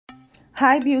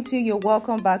Hi beauty, you're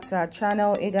welcome back to our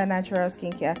channel Ega Natural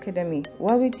Skincare Academy,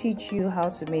 where we teach you how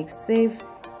to make safe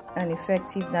and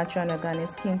effective natural and organic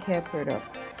skincare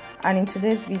products. And in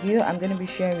today's video, I'm going to be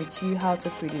sharing with you how to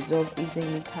pre-dissolve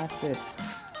azelaic acid.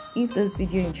 If this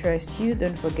video interests you,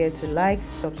 don't forget to like,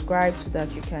 subscribe so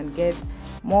that you can get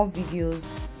more videos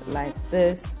like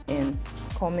this in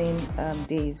coming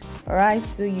days. Alright,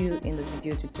 see you in the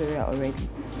video tutorial already.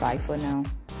 Bye for now.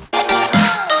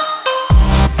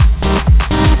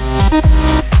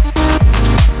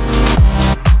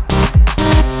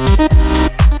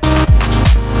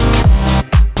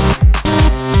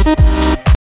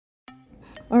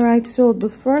 Alright, so the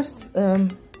first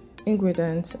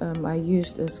ingredient I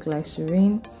used is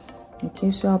glycerin.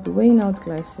 Okay, so I'll be weighing out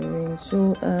glycerin.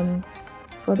 So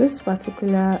for this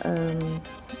particular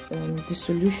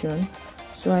dissolution,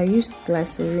 so I used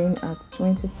glycerin at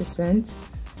 20%,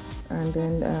 and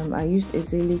then I used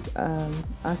azelaic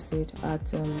acid at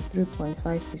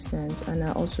 3.5%, and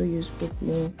I also used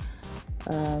propane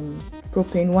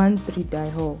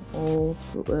 1,3-diol or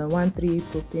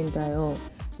 1,3-propane-diol.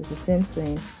 It's the same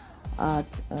thing at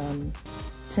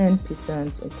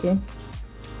 10%, okay,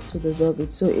 to dissolve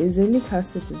it. So azelaic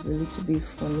acid is a little bit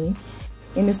funny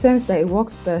in the sense that it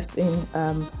works best in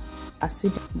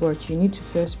acid, but you need to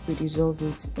first pre-dissolve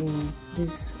it in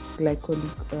this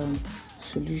glycolic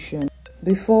solution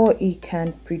before it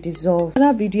can pre-dissolve. In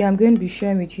another video, I'm going to be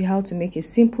sharing with you how to make a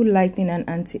simple lightening and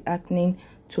anti-acne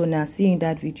toner. See you in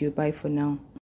that video. Bye for now.